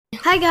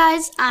Hi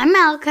guys, I'm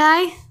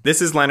Malachi.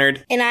 This is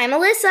Leonard. And I'm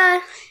Alyssa.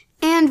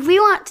 And we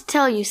want to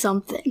tell you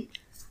something.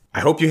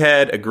 I hope you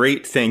had a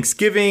great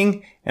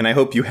Thanksgiving, and I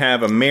hope you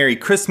have a Merry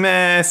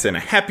Christmas and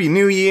a Happy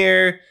New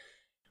Year.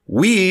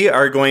 We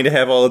are going to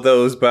have all of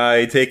those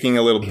by taking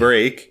a little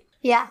break.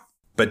 Yeah.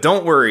 But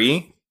don't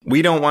worry,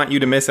 we don't want you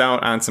to miss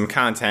out on some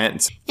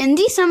content. In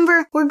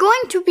December, we're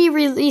going to be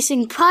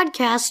releasing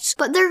podcasts,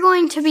 but they're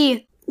going to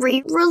be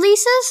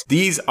re-releases?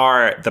 These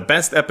are the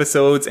best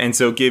episodes, and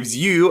so gives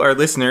you, our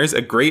listeners,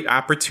 a great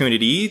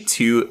opportunity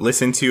to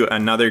listen to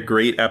another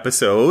great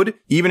episode.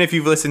 Even if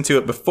you've listened to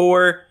it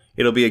before,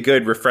 it'll be a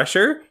good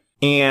refresher.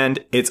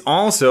 And it's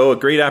also a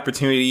great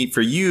opportunity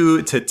for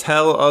you to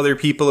tell other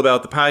people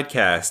about the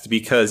podcast,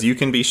 because you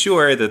can be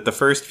sure that the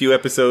first few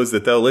episodes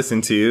that they'll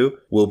listen to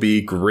will be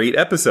great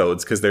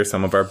episodes, because they're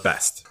some of our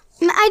best.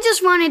 And I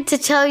just wanted to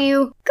tell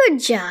you, good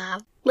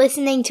job.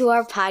 Listening to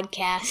our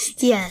podcast.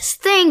 Yes,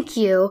 thank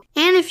you.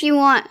 And if you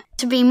want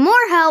to be more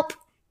help,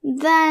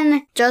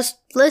 then just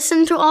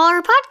listen to all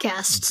our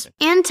podcasts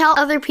and tell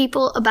other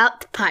people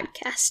about the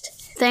podcast.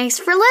 Thanks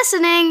for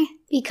listening.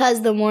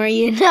 Because the more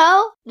you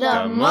know,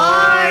 the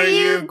more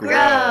you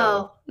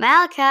grow.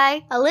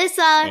 Malachi,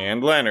 Alyssa,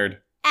 And Leonard.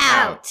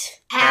 out.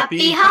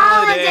 Happy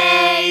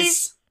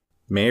holidays.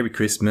 Merry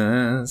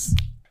Christmas.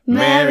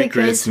 Merry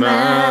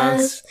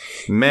Christmas.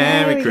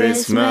 Merry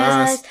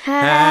Christmas.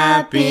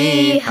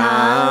 Happy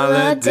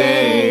holidays.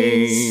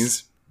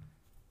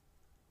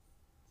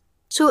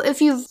 So if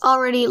you've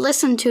already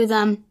listened to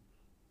them,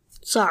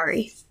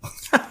 sorry.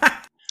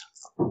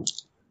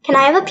 Can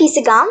I have a piece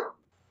of gum?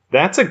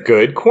 That's a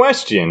good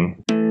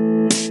question.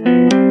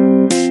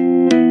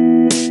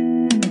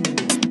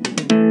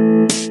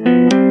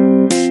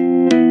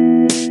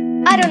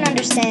 I don't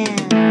understand.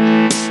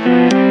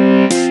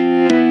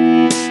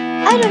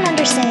 I don't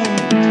understand.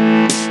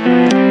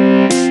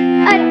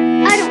 I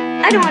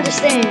don't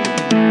understand.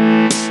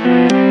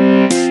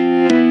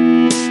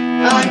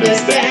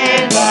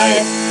 Understand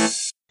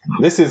life.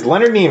 This is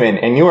Leonard Neiman,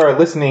 and you are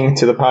listening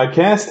to the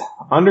podcast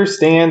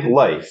Understand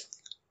Life,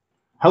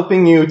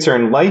 helping you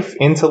turn life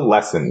into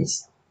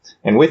lessons.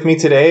 And with me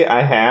today,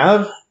 I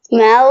have...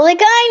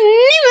 Malachi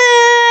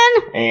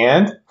Neiman!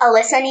 And...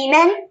 Alyssa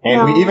Neiman.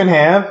 And we even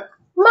have...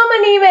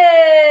 Mama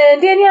Neiman!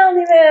 Danielle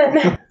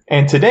Neiman!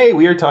 And today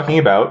we are talking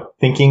about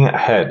thinking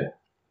ahead.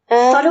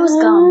 I thought it was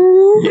gum.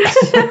 Yes.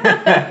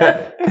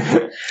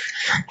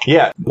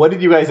 Yeah. What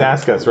did you guys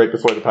ask us right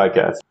before the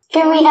podcast?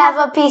 Can we have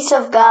a piece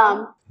of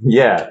gum?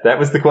 Yeah, that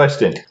was the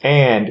question.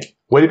 And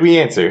what did we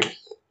answer?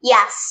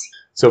 Yes.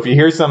 So if you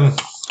hear some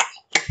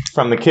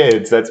from the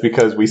kids, that's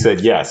because we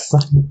said yes.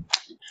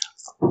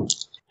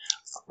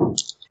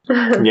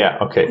 Yeah,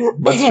 okay.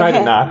 Let's try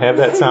to not have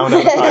that sound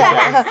on the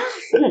podcast.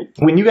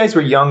 When you guys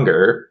were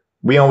younger,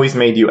 we always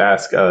made you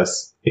ask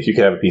us if you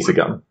could have a piece of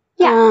gum.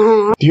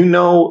 Yeah. Do you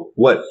know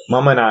what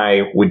Mama and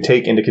I would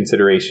take into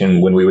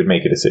consideration when we would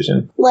make a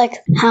decision? Like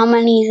how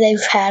many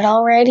they've had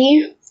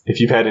already? If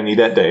you've had any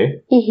that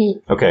day.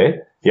 Mm-hmm. Okay.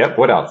 Yep.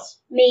 What else?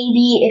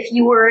 Maybe if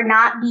you were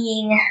not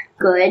being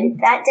good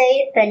that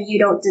day, then you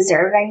don't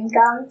deserve any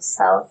gum,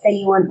 so then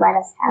you wouldn't let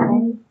us have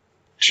any.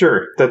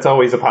 Sure. That's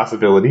always a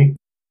possibility.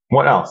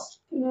 What else?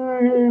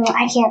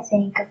 I can't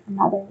think of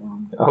another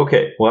one.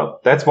 Okay, well,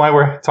 that's why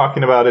we're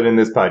talking about it in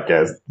this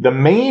podcast. The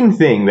main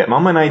thing that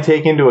Mama and I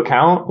take into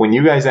account when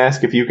you guys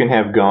ask if you can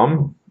have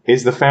gum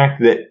is the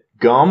fact that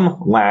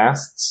gum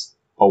lasts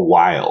a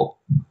while.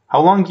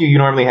 How long do you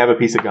normally have a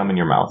piece of gum in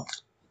your mouth?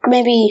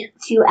 Maybe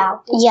 2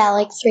 hours. Yeah,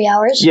 like 3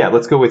 hours. Yeah,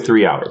 let's go with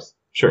 3 hours.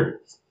 Sure.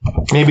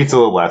 Maybe it's a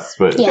little less,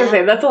 but... Yeah.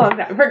 Okay, that's a long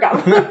time for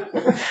gum.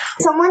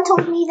 Someone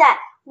told me that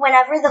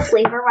whenever the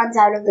flavor runs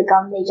out of the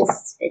gum, they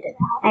just spit it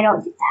out. I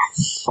don't do that.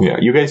 Yeah,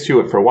 you guys chew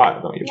it for a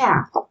while, don't you?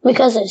 Yeah.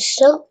 Because it's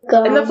so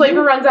gum. And the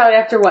flavor runs out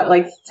after what,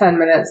 like 10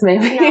 minutes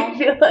maybe? No. I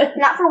feel like.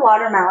 Not for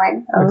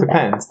watermelon. It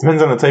depends.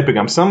 Depends on the type of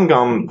gum. Some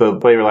gum, the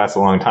flavor lasts a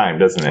long time,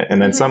 doesn't it?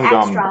 And then some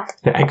Extra.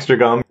 gum... Extra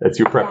gum. That's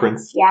your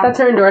preference. Yeah. That's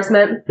her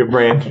endorsement. Your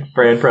brand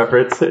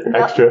preference.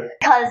 Extra.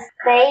 Because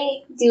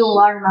they do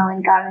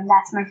watermelon gum, and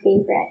that's my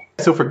favorite.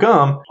 So for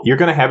gum, you're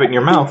going to have it in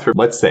your mouth for,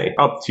 let's say,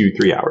 up to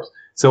 3 hours.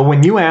 So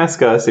when you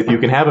ask us if you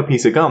can have a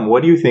piece of gum,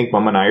 what do you think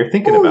Mom and I are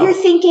thinking Oh, about? you're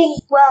thinking,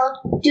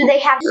 well, do they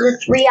have the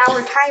 3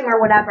 hour time or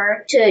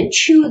whatever to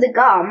chew the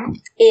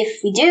gum?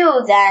 If we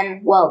do,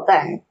 then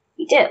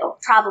we do.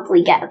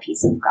 Probably get a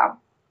piece of gum.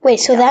 Wait,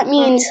 so that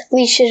means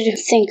we should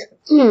think,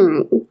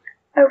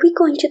 are we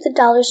going to the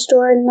dollar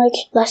store in like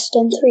less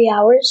than 3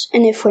 hours?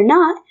 And if we're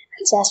not,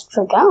 let's ask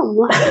for gum.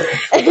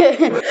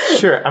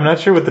 Sure, I'm not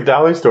sure what the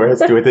dollar store has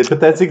to do with it, but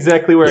that's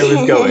exactly where I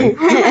was going.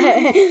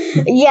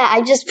 Yeah,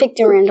 I just picked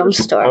a random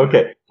store.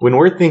 Okay, when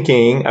we're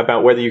thinking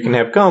about whether you can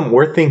have gum,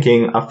 we're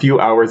thinking a few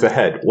hours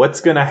ahead.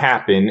 What's going to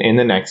happen in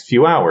the next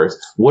few hours?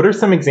 What are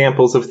some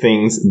examples of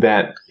things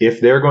that,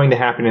 if they're going to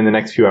happen in the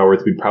next few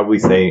hours, we'd probably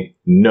say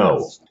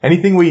no?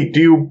 Anything we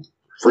do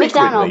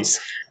frequently. McDonald's.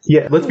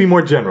 Yeah, let's be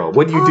more general.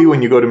 What do you do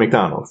when you go to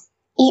McDonald's?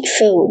 Eat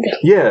food.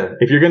 Yeah,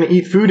 if you're going to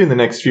eat food in the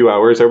next few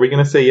hours, are we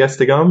going to say yes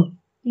to gum?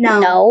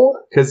 No.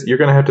 Because you're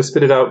going to have to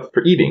spit it out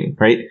for eating,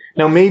 right?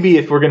 Now, maybe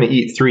if we're going to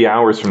eat 3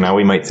 hours from now,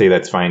 we might say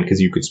that's fine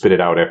because you could spit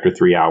it out after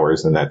 3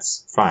 hours and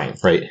that's fine,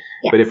 right?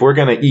 Yeah. But if we're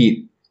going to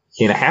eat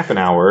in a half an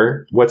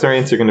hour, what's our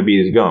answer going to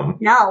be to gum?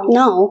 No.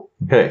 No.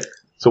 Okay.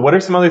 So what are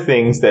some other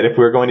things that if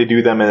we're going to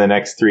do them in the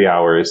next 3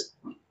 hours,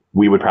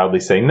 we would probably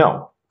say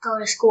no? Go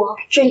to school.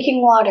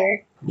 Drinking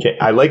water. Okay,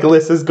 I like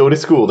Alyssa's go to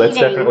school. That's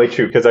Eating. definitely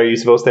true. Because are you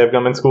supposed to have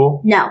gum in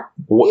school? No.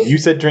 You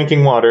said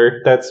drinking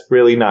water. That's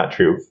really not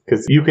true.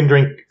 Because you can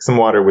drink some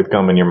water with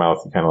gum in your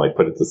mouth. You kind of like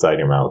put it to the side of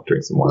your mouth,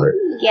 drink some water.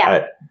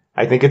 Yeah.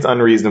 I think it's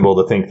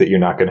unreasonable to think that you're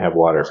not going to have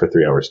water for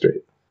 3 hours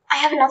straight. I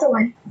have another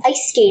one.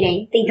 Ice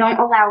skating. They don't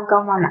allow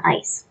gum on the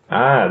ice.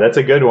 Ah, that's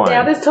a good one.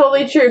 Yeah, that's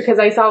totally true, because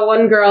I saw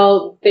one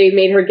girl, they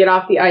made her get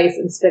off the ice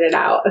and spit it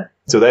out.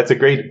 So that's a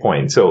great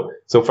point. So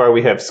far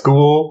we have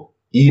school,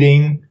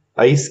 eating,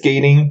 ice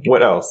skating.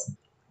 What else?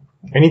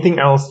 Anything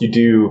else you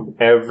do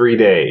every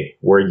day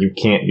where you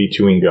can't be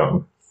chewing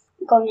gum?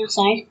 Going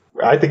outside.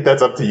 I think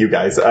that's up to you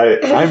guys.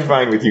 I'm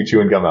fine with you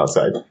chewing gum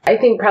outside. I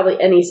think probably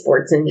any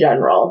sports in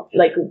general,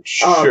 like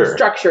Sure.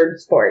 structured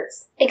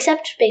sports.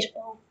 Except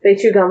baseball. They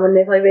chew gum when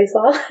they play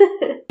baseball.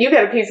 You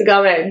got a piece of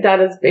gum at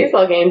Dada's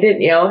baseball game,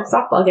 didn't you?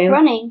 Softball game.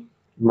 Running.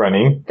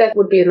 Running? That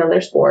would be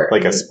another sport.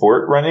 Like a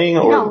sport running?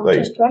 Or No, like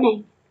just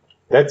running.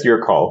 that's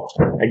your call.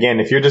 Again,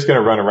 if you're just going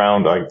to run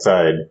around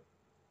outside,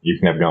 you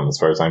can have gum as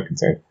far as I'm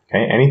concerned.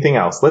 Okay, anything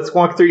else? Let's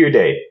walk through your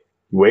day.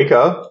 You wake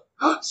up.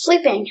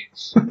 Sleeping.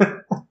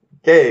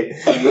 Okay,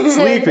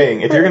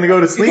 sleeping. If you're going to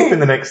go to sleep in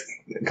the next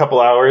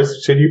couple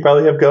hours, should you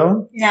probably have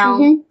gum?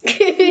 No.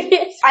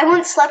 I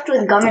once slept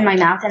with gum in my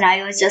mouth and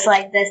I was just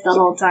like this the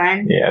whole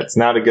time. Yeah, it's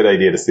not a good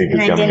idea to sleep And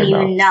with I gum in didn't your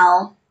mouth. even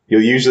know.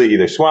 You'll usually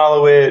either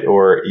swallow it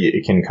or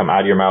it can come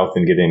out of your mouth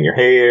and get in your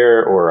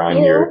hair or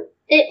on your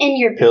In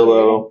your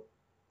pillow.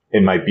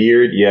 In my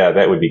beard? Yeah,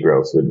 that would be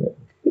gross, wouldn't it?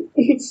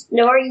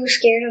 No, are you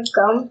scared of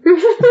gum?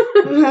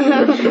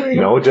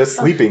 No, just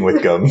sleeping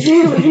with gum.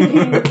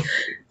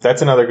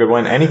 That's another good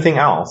one. Anything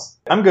else?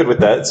 I'm good with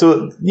that.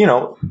 So,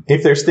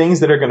 if there's things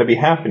that are going to be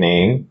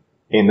happening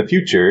in the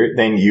future,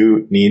 then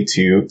you need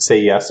to say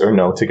yes or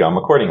no to gum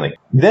accordingly.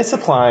 This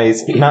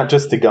applies not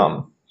just to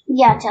gum.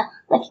 Yeah, to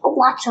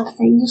lots of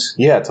things.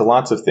 Yeah, to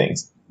lots of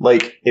things.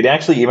 Like, it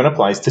actually even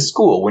applies to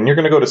school. When you're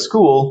going to go to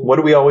school, what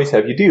do we always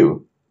have you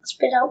do?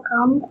 Spit out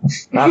gum.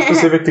 Not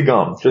specific to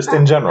gum, just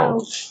in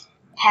general.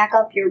 Pack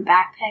up your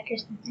backpack or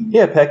something.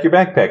 Yeah, pack your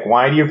backpack.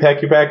 Why do you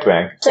pack your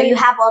backpack? So you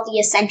have all the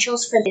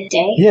essentials for the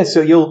day? Yeah,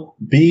 so you'll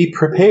be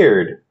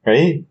prepared,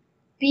 right?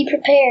 Be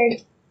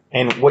prepared.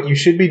 And what you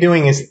should be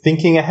doing is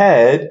thinking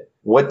ahead.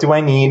 What do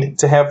I need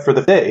to have for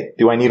the day?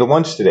 Do I need a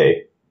lunch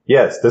today?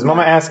 Yes. Does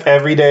Mama ask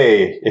every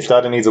day if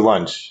Dada needs a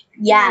lunch?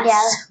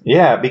 Yes.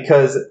 Yeah,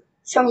 because...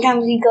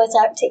 Sometimes he goes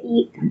out to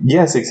eat.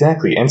 Yes,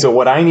 exactly. And so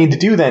what I need to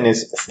do then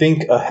is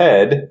think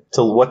ahead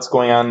to what's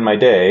going on in my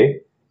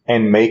day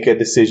and make a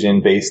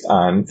decision based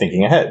on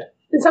thinking ahead.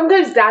 And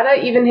sometimes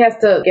Dada even has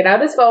to get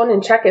out his phone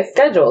and check his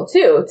schedule,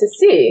 too, to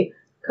see.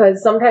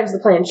 Because sometimes the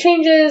plan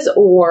changes,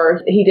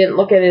 or he didn't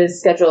look at his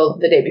schedule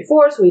the day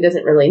before, so he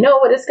doesn't really know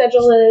what his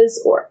schedule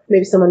is. Or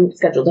maybe someone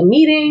scheduled a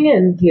meeting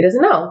and he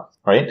doesn't know.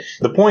 Right?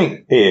 The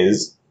point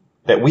is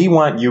that we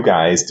want you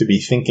guys to be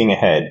thinking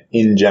ahead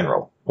in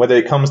general. Whether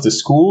it comes to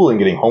school and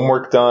getting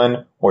homework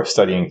done, or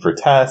studying for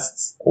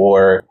tests,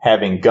 or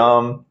having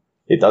gum,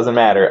 it doesn't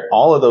matter.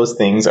 All of those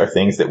things are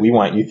things that we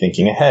want you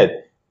thinking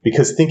ahead.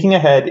 Because thinking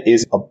ahead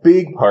is a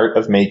big part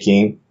of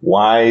making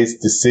wise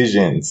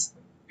decisions.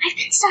 I've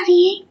been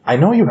studying I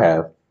know you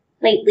have.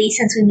 lately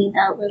since we made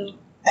that little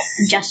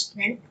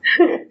adjustment.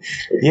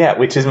 Yeah,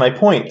 which is my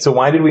point. So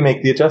why did we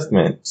make the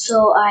adjustment?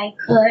 So I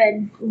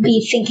could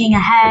be thinking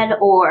ahead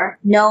or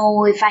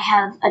know if I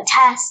have a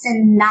test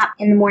and not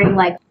in the morning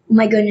like, oh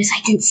my goodness,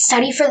 I didn't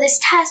study for this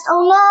test.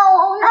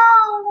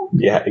 Oh no.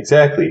 Yeah,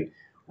 exactly.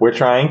 We're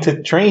trying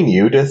to train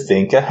you to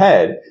think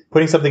ahead.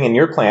 Putting something in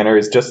your planner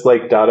is just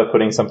like Dada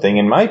putting something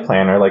in my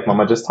planner like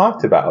Mama just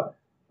talked about,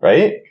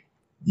 right?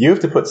 You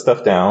have to put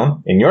stuff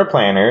down in your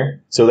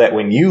planner so that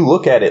when you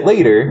look at it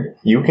later,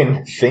 you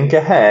can think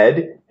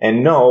ahead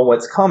and know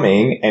what's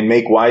coming and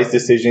make wise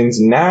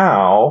decisions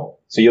now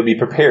so you'll be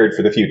prepared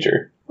for the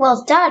future.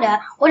 Well,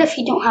 Dada, what if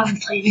you don't have a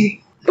planner?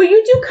 But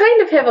you do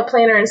kind of have a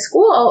planner in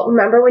school.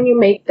 Remember when you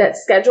make that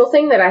schedule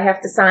thing that I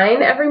have to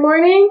sign every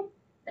morning?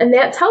 And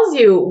that tells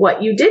you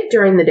what you did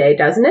during the day,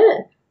 doesn't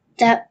it?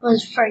 That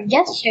was for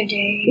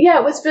yesterday. Yeah,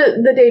 it was for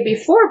the day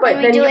before, but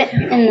we then do it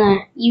in the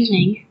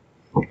evening,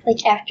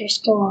 like after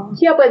school.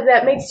 Yeah, but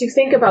that makes you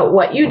think about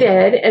what you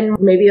did, and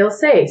maybe you'll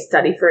say,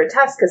 study for a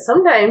test, because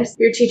sometimes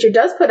your teacher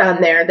does put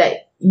on there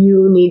that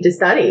you need to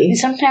study. And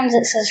sometimes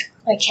it says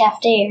like half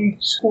day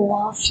or school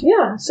off.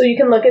 Yeah, so you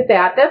can look at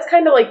that. That's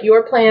kind of like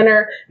your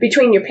planner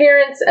between your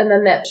parents and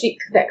then that sheet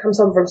that comes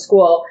home from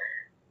school.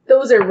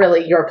 Those are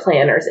really your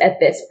planners at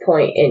this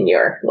point in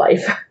your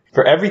life.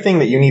 For everything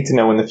that you need to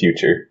know in the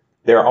future,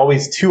 there are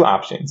always two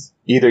options.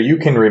 Either you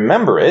can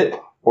remember it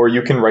or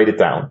you can write it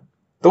down.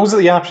 Those are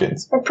the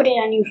options. Or put it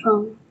on your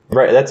phone.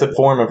 Right, that's a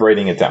form of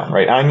writing it down,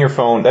 right? On your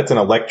phone, that's an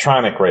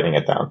electronic writing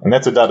it down. And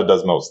that's what Dada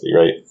does mostly,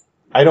 right?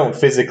 I don't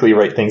physically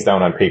write things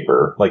down on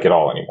paper like at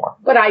all anymore.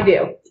 But I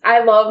do.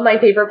 I love my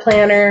paper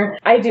planner.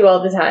 I do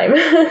all the time.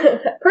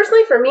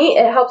 Personally, for me,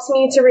 it helps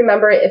me to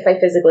remember it if I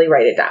physically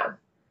write it down.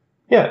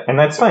 Yeah, and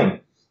that's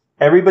fine.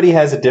 Everybody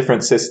has a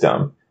different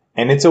system.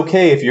 And it's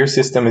okay if your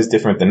system is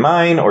different than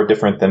mine, or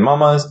different than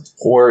Mama's,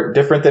 or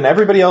different than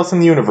everybody else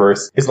in the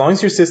universe. As long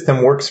as your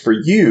system works for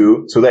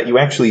you so that you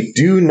actually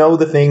do know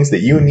the things that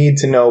you need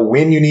to know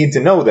when you need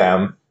to know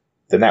them,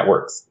 then that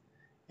works.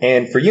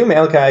 And for you,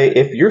 Malachi,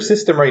 if your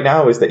system right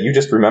now is that you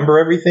just remember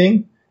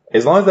everything,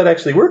 as long as that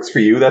actually works for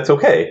you, that's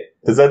okay.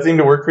 Does that seem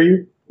to work for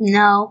you?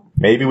 No.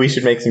 Maybe we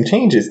should make some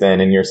changes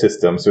then in your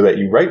system so that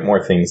you write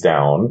more things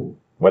down,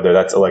 whether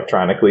that's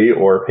electronically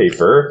or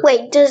paper.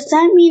 Wait, does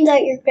that mean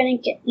that you're going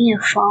to get me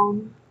a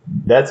phone?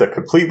 That's a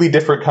completely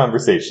different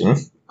conversation.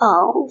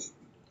 Oh.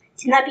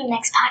 Can that be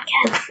next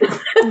podcast?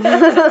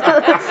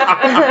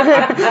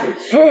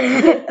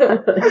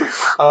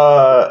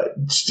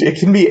 It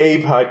can be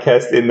a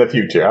podcast in the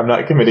future. I'm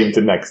not committing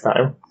to next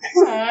time.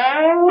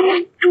 I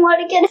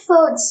want to get a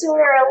phone sooner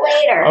or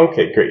later.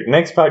 Okay, great.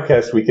 Next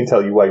podcast, we can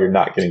tell you why you're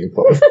not getting a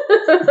phone.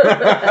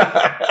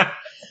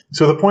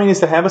 So the point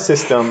is to have a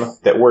system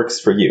that works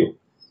for you.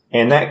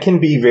 And that can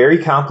be very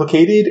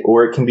complicated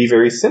or it can be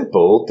very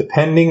simple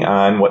depending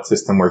on what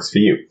system works for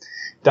you.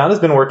 Donna's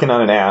been working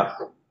on an app,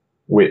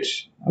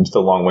 which I'm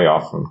still a long way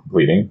off from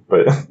completing,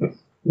 but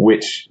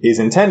which is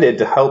intended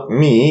to help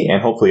me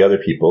and hopefully other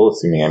people,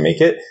 assuming I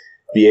make it,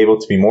 be able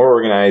to be more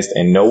organized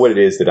and know what it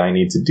is that I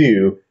need to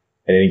do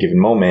at any given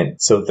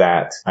moment so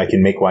that I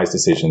can make wise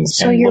decisions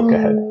and look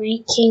ahead. So you're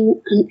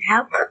making an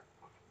app?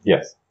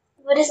 Yes.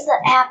 What is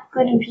the app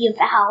going to be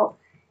about?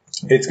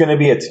 It's going to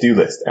be a to-do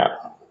list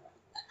app.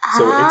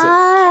 So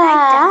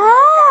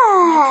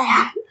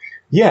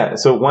yeah,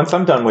 so once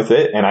I'm done with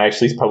it and I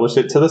actually publish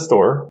it to the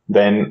store,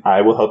 then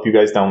I will help you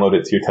guys download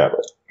it to your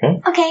tablet.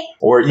 Okay? Okay.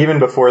 Or even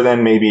before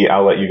then, maybe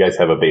I'll let you guys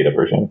have a beta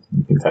version.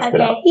 You can test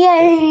it out.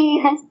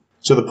 Yay!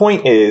 So the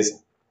point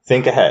is,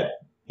 think ahead.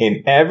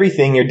 In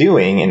everything you're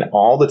doing and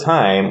all the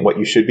time, what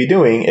you should be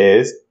doing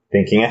is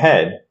thinking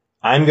ahead.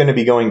 I'm going to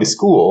be going to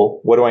school.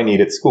 What do I need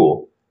at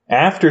school?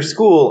 After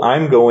school,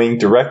 I'm going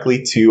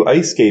directly to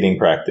ice skating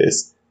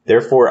practice.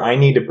 Therefore, I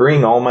need to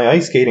bring all my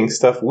ice skating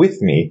stuff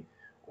with me.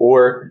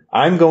 Or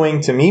I'm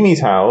going to Mimi's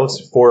house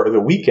for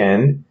the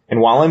weekend, and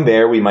while I'm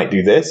there, we might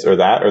do this or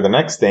that or the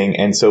next thing.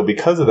 And so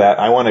because of that,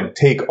 I want to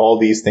take all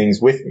these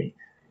things with me.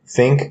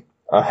 Think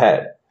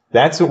ahead.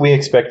 That's what we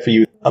expect for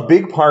you. A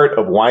big part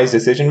of wise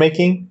decision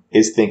making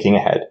is thinking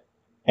ahead.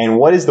 And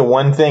what is the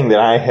one thing that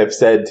I have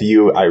said to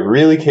you I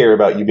really care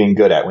about you being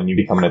good at when you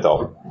become an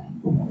adult?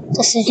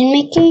 Decision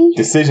making?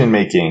 Decision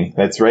making.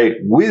 That's right.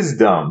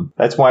 Wisdom.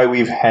 That's why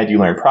we've had you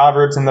learn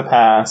Proverbs in the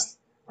past,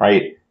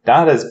 right?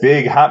 Dada's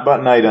big hot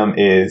button item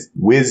is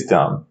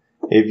wisdom.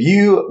 If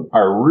you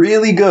are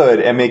really good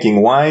at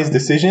making wise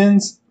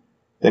decisions,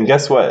 then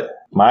guess what?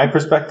 My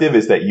perspective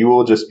is that you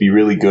will just be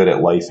really good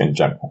at life in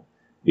general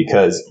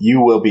because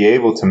you will be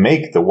able to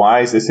make the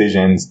wise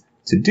decisions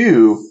to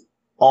do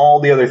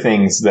all the other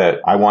things that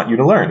I want you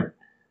to learn.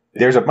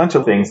 There's a bunch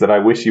of things that I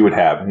wish you would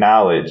have.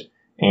 Knowledge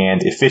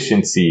and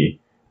efficiency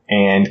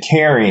and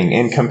caring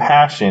and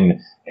compassion.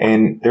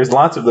 And there's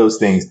lots of those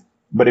things.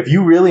 But if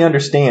you really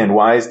understand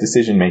wise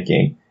decision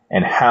making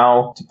and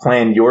how to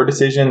plan your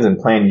decisions and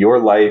plan your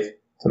life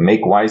to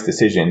make wise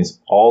decisions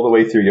all the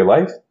way through your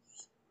life,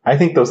 I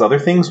think those other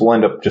things will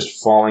end up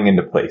just falling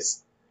into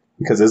place.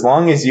 Because as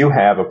long as you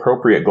have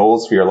appropriate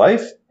goals for your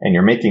life and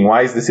you're making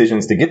wise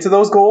decisions to get to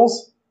those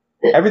goals,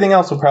 everything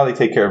else will probably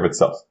take care of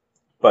itself.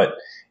 But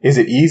is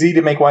it easy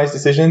to make wise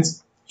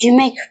decisions? You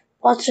make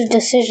lots of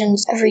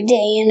decisions every day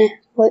in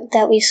what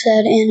that we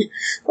said in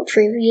a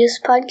previous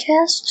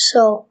podcast,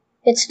 so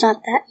it's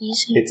not that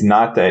easy. It's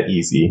not that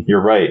easy.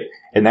 You're right.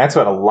 And that's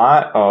what a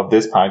lot of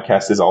this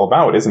podcast is all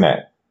about, isn't it?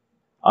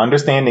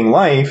 Understanding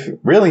life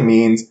really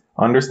means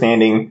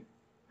understanding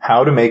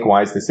how to make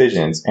wise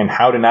decisions and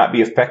how to not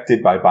be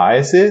affected by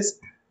biases,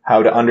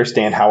 how to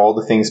understand how all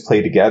the things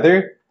play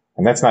together.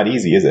 And that's not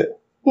easy, is it?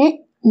 I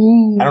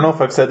don't know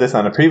if I've said this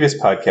on a previous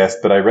podcast,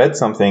 but I read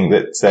something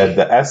that said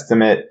the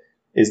estimate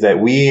is that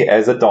we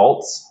as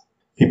adults,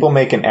 people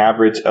make an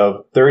average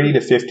of 30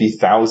 to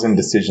 50,000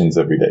 decisions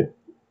every day.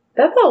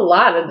 That's a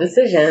lot of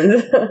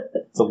decisions.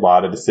 It's a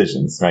lot of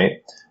decisions,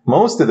 right?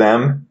 Most of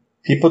them,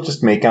 people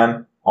just make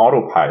on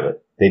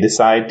autopilot. They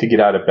decide to get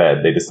out of bed.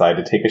 They decide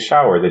to take a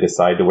shower. They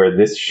decide to wear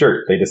this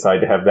shirt. They decide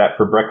to have that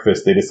for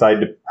breakfast. They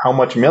decide how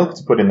much milk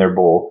to put in their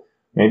bowl.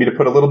 Maybe to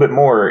put a little bit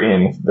more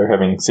in if they're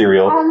having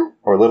cereal,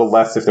 or a little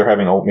less if they're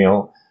having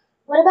oatmeal.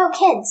 What about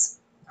kids?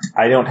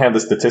 I don't have the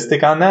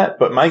statistic on that,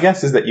 but my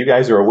guess is that you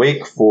guys are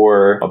awake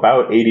for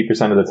about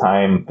 80% of the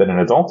time that an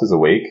adult is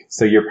awake.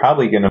 So you're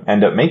probably going to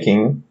end up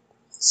making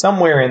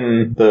somewhere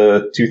in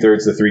the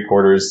 2/3 to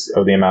 3/4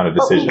 of the amount of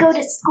decisions. But we go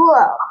to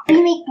school.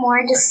 We make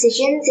more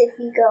decisions if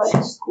we go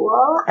to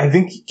school. I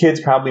think kids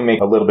probably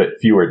make a little bit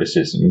fewer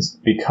decisions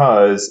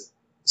because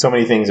so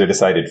many things are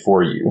decided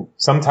for you.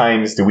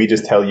 Sometimes do we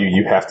just tell you,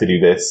 you have to do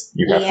this,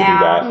 you have to do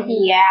that?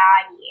 Yeah.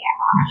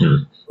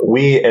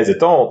 We as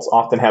adults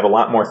often have a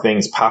lot more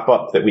things pop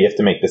up that we have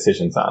to make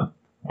decisions on.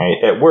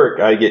 Right? At work,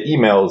 I get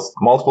emails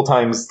multiple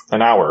times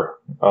an hour,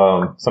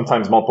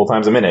 sometimes multiple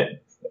times a minute.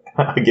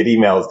 I get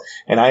emails,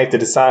 and I have to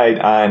decide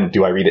on,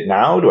 do I read it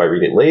now? Do I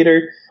read it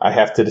later? I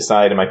have to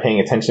decide, am I paying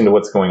attention to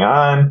what's going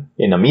on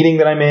in a meeting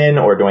that I'm in,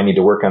 or do I need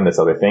to work on this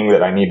other thing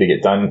that I need to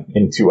get done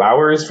in 2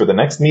 hours for the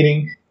next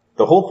meeting?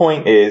 The whole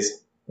point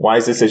is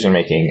wise decision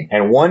making.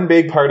 And one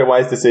big part of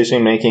wise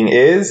decision making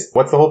is,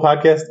 what's the whole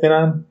podcast been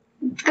on?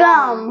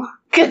 Gum.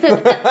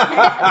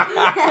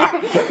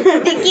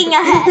 Thinking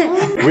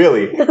ahead.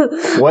 Really?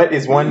 What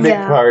is one big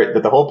part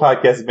that the whole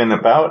podcast has been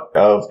about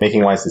of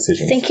making wise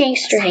decisions? Thinking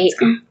straight.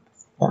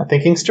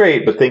 Thinking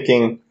straight, but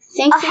thinking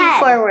Ahead.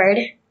 Forward.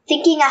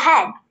 Thinking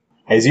ahead.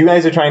 as you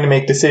guys are trying to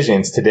make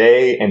decisions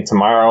today and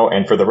tomorrow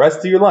and for the rest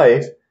of your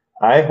life,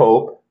 I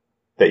hope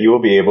that you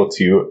will be able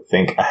to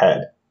think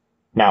ahead.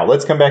 Now,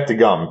 let's come back to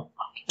gum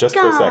just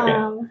for a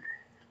second.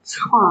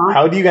 Aw.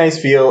 How do you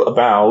guys feel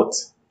about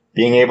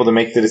being able to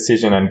make the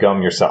decision on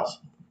gum yourself?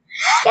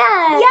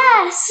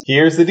 Yes.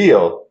 Here's the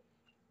deal.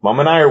 Mom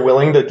and I are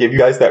willing to give you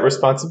guys that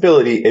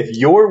responsibility if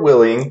you're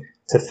willing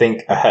to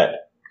think ahead.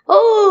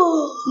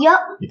 Oh. Yep.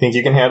 You think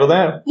you can handle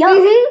that?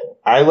 Yep.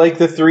 I like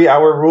the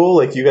 3-hour rule,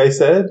 like you guys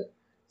said.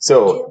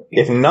 So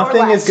if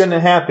nothing is less. going to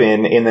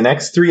happen in the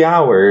next 3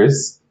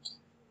 hours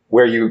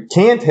where you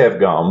can't have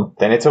gum,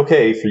 then it's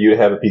okay for you to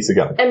have a piece of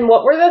gum. And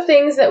what were the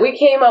things that we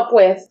came up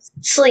with?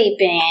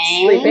 Sleeping.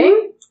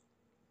 Sleeping?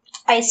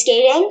 Ice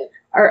skating.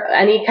 Or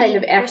any kind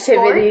of Or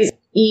activity?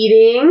 sports?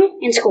 Eating?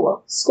 In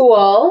school.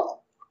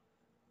 School?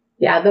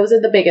 Yeah, those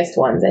are the biggest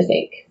ones, I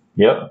think.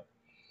 Yep.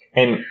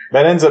 And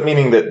that ends up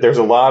meaning that there's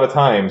a lot of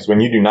times when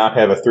you do not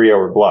have a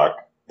 3-hour block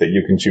that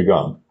you can chew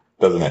gum,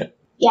 doesn't it?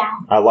 Yeah.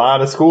 A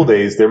lot of school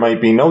days, there might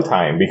be no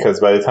time because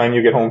by the time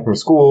you get home from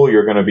school,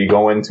 you're going to be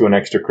going to an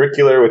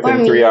extracurricular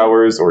within Or 3 me.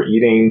 hours or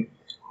eating.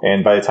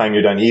 And by the time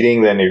you're done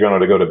eating, then you're going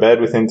to go to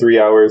bed within 3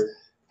 hours.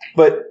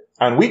 But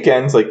on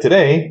weekends, like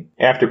today,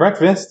 after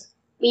breakfast,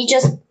 We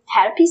just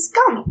had a piece of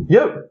gum.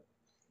 yep,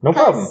 no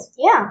problem.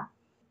 Yeah.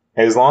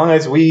 As long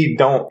as we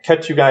don't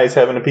catch you guys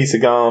having a piece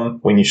of gum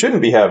when you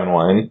shouldn't be having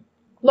one,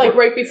 Like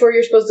right before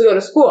you're supposed to go to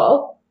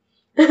school.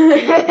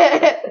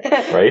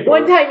 right?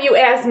 One time you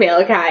asked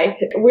Malachi,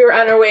 we were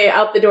on our way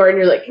out the door and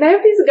you're like, can I have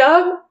a piece of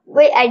gum?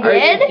 Wait, I Or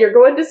did? you're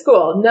going to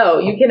school. No,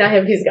 you cannot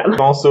have a piece of gum.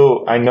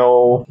 Also, I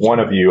know one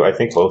of you, I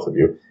think both of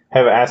you,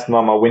 have asked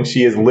Mama when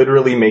she is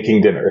literally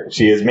making dinner.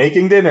 She is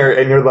making dinner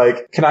and you're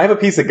like, can I have a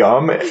piece of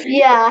gum?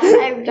 Yeah,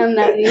 I've done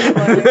that before.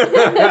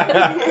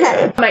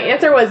 My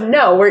answer was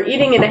no, we're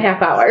eating in a half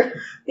hour.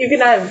 You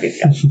cannot have a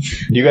piece of gum.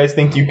 Do you guys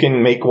think you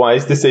can make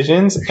wise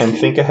decisions and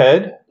think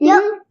ahead?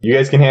 Yep. You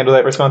guys can handle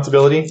that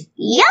responsibility?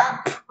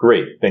 Yep.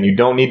 Great. Then you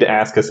don't need to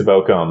ask us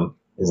about gum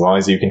as long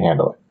as you can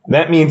handle it.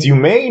 That means you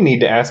may need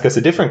to ask us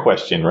a different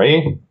question,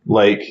 right?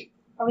 Like,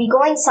 Are we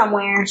going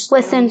somewhere?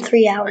 Within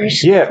 3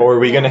 hours. yeah, or are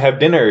we going to have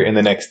dinner in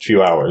the next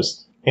few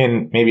hours?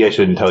 And maybe I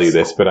shouldn't tell you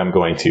this, but I'm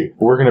going to.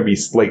 We're going to be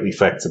slightly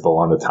flexible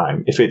on the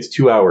time. If it's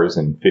 2 hours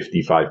and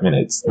 55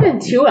 minutes, In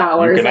 2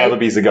 hours. you can have a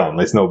piece of gum.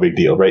 It's no big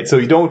deal, right? So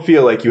you don't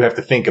feel like you have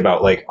to think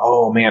about like,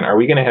 oh man, are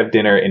we going to have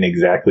dinner in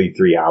exactly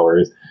 3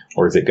 hours?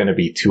 Or is it going to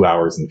be 2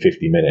 hours and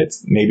 50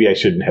 minutes? Maybe I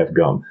shouldn't have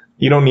gum.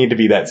 You don't need to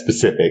be that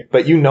specific,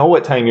 but you know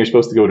what time you're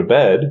supposed to go to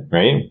bed,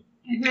 right?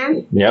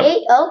 Mm-hmm. Yep. 8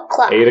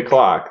 o'clock. 8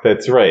 o'clock.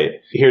 That's right.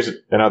 Here's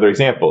another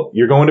example.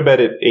 You're going to bed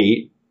at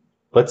 8.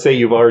 Let's say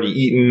you've already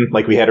eaten,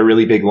 like we had a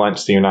really big lunch,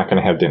 so you're not going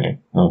to have dinner.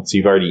 Oh, so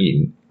you've already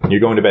eaten. You're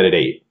going to bed at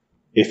 8.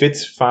 If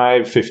it's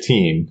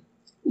 5:15,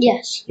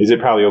 Yes. is it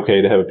probably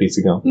okay to have a piece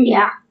of gum?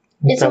 Yeah.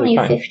 It's probably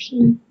only fine.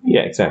 15.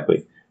 Yeah,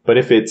 exactly. But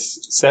if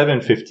it's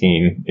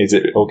 7:15, is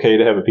it okay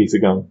to have a piece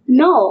of gum?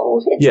 No.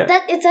 It's Yeah.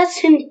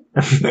 that's in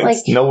It's Like-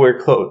 nowhere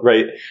close,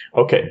 right?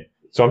 Okay.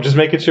 So I'm just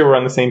making sure we're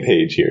on the same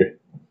page here.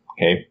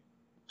 Okay.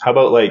 How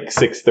about like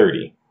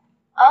 6:30?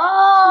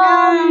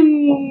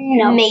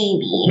 no.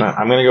 Maybe.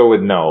 I'm going to go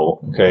with no,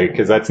 okay?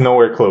 Because that's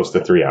nowhere close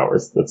to 3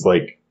 hours. That's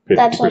like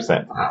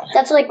 50%.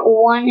 That's like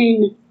 1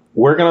 in.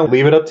 We're going to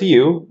leave it up to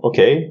you,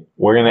 okay?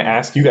 We're going to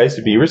ask you guys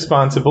to be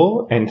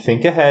responsible and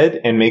think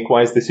ahead and make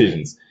wise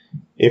decisions.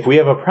 If we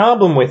have a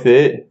problem with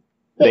it,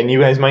 then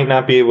you guys might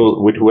not be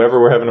able, with whoever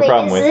we're having a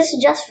problem Wait, with, is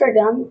this just for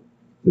gum?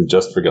 it's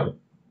just for gum.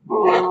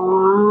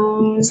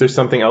 Is there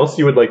something else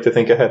you would like to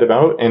think ahead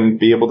about and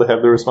be able to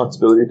have the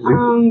responsibility to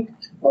do?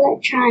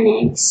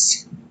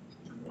 Electronics.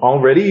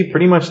 Already,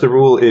 pretty much the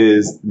rule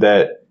is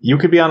that you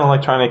could be on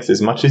electronics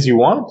as much as you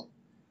want,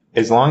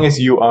 as long as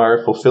you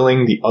are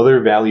fulfilling the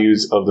other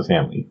values of the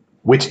family.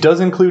 Which does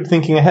include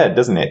thinking ahead,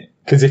 doesn't it?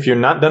 Because if you're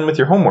not done with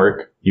your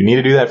homework, you need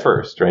to do that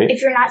first, right?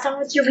 If you're not done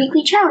with your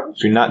weekly challenge.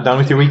 If you're not done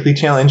with your weekly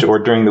challenge or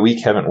during the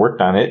week haven't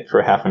worked on it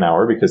for half an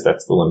hour, because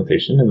that's the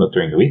limitation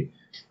during the week.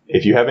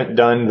 If you haven't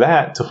done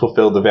that to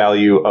fulfill the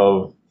value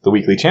of the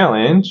weekly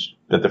challenge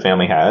that the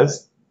family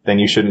has, then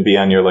you shouldn't be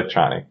on your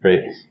electronic,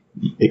 right?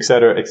 Et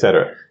cetera, et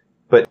cetera.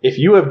 But if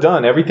you have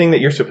done everything that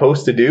you're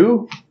supposed to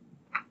do,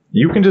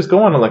 you can just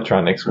go on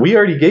electronics. We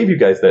already gave you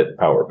guys that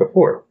power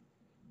before.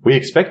 We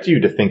expect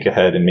you to think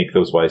ahead and make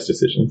those wise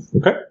decisions.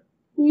 Okay?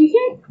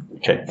 Mm-hmm.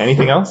 Okay.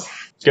 Anything else?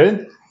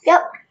 Good?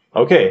 Yep.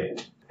 Okay.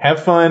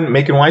 Have fun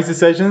making wise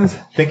decisions,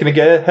 thinking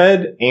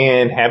ahead,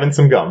 and having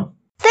some gum.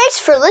 Thanks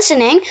for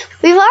listening.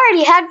 We've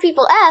already had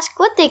people ask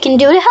what they can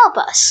do to help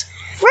us.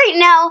 Right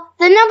now,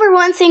 the number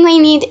one thing we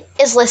need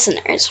is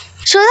listeners.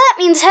 So that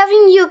means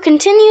having you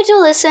continue to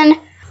listen,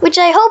 which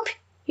I hope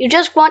you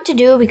just want to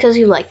do because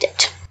you liked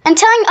it. And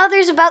telling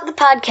others about the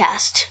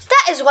podcast.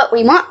 That is what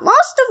we want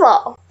most of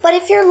all. But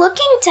if you're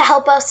looking to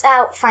help us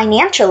out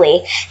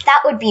financially,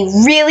 that would be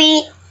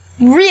really,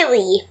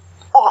 really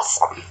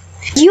awesome.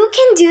 You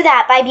can do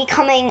that by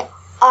becoming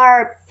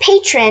our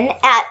patron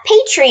at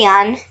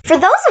Patreon. For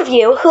those of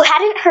you who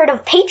hadn't heard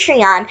of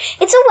Patreon,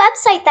 it's a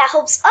website that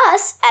helps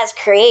us as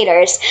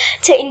creators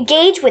to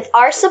engage with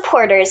our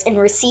supporters and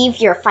receive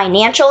your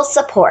financial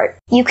support.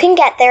 You can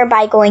get there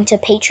by going to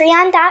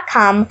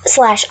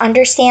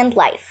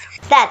patreon.com/understandlife.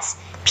 That's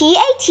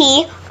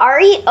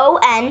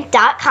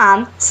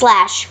patreon.com/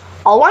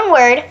 all one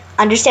word,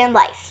 understand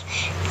life.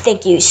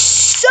 Thank you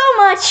so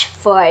much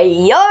for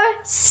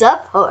your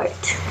support.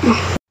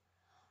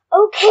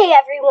 Okay,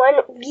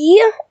 everyone,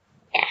 we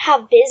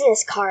have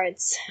business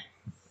cards.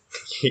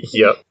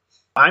 Yep.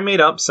 I made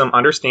up some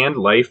Understand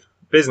Life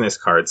business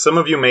cards. Some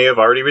of you may have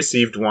already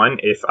received one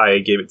if I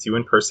gave it to you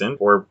in person,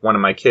 or one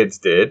of my kids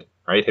did,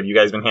 right? Have you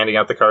guys been handing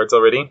out the cards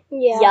already?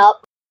 Yeah. Yep.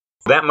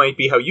 That might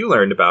be how you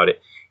learned about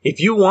it. If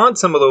you want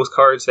some of those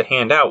cards to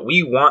hand out,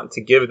 we want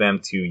to give them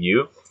to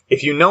you.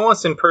 If you know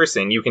us in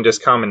person, you can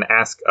just come and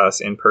ask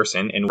us in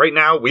person, and right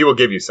now we will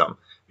give you some,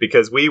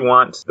 because we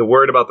want the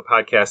word about the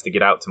podcast to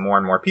get out to more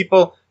and more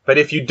people. But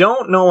if you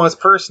don't know us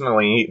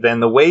personally, then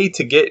the way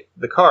to get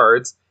the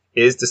cards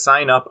is to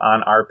sign up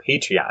on our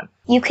Patreon.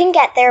 You can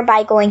get there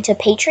by going to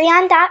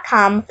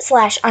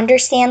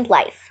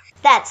patreon.com/understandlife.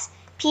 That's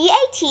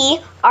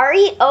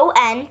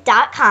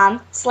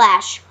patreon.com/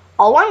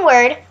 all one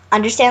word,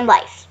 understand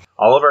life.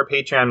 All of our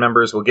Patreon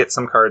members will get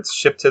some cards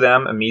shipped to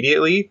them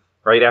immediately,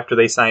 right after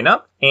they sign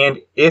up. And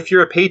if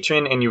you're a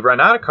patron and you run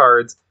out of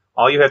cards,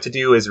 all you have to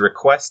do is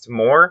request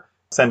more,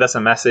 send us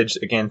a message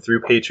again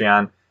through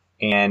Patreon,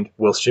 and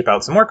we'll ship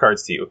out some more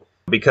cards to you.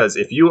 Because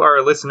if you are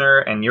a listener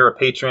and you're a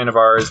patron of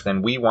ours,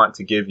 then we want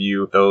to give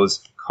you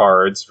those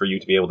cards for you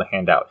to be able to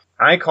hand out.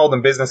 I call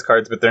them business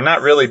cards, but they're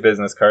not really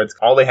business cards.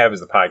 All they have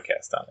is the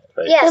podcast on it,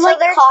 right? Yeah, they're like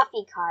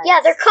coffee cards. Yeah,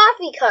 they're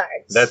coffee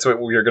cards. That's what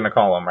we're going to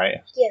call them,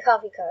 right? Yeah,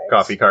 coffee cards.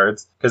 Coffee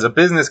cards. Because a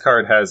business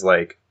card has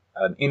like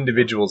an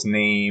individual's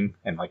name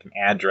and like an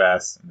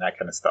address and that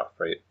kind of stuff,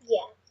 right?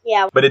 Yeah.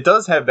 Yeah. But it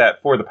does have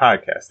that for the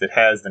podcast. It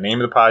has the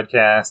name of the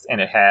podcast, and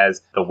it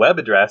has the web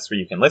address where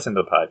you can listen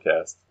to the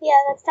podcast. Yeah,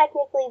 that's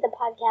technically the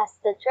podcast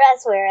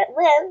address where it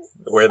lives.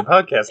 Where the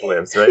podcast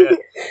lives, right?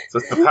 So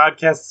it's the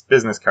podcast's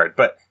business card.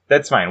 But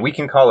that's fine. We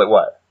can call it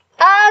what?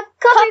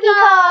 Coffee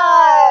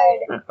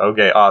card!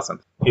 Okay,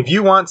 awesome. If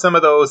you want some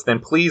of those, then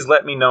please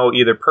let me know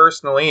either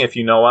personally if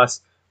you know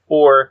us,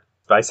 or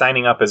by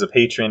signing up as a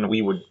patron.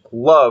 We would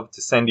love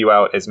to send you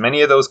out as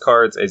many of those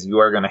cards as you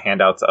are going to hand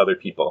out to other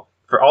people.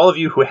 For all of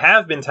you who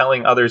have been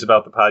telling others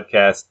about the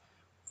podcast,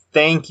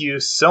 thank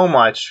you so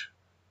much.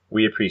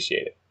 We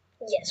appreciate it.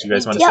 Yes. You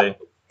guys want to say?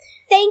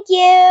 Thank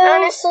you.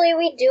 Honestly,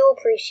 we do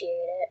appreciate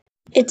it.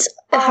 It's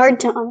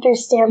hard to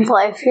understand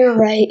life. You're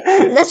right.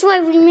 That's why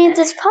we made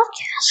this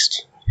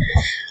podcast.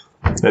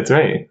 That's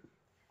right.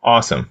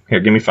 Awesome. Here,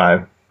 give me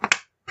 5.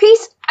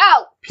 Peace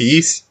out.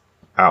 Peace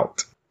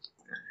out.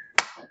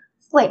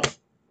 Wait.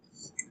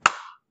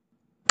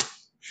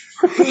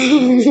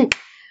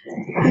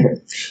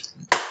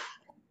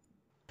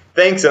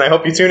 Thanks, and I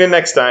hope you tune in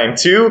next time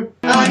to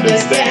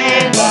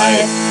Understand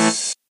life.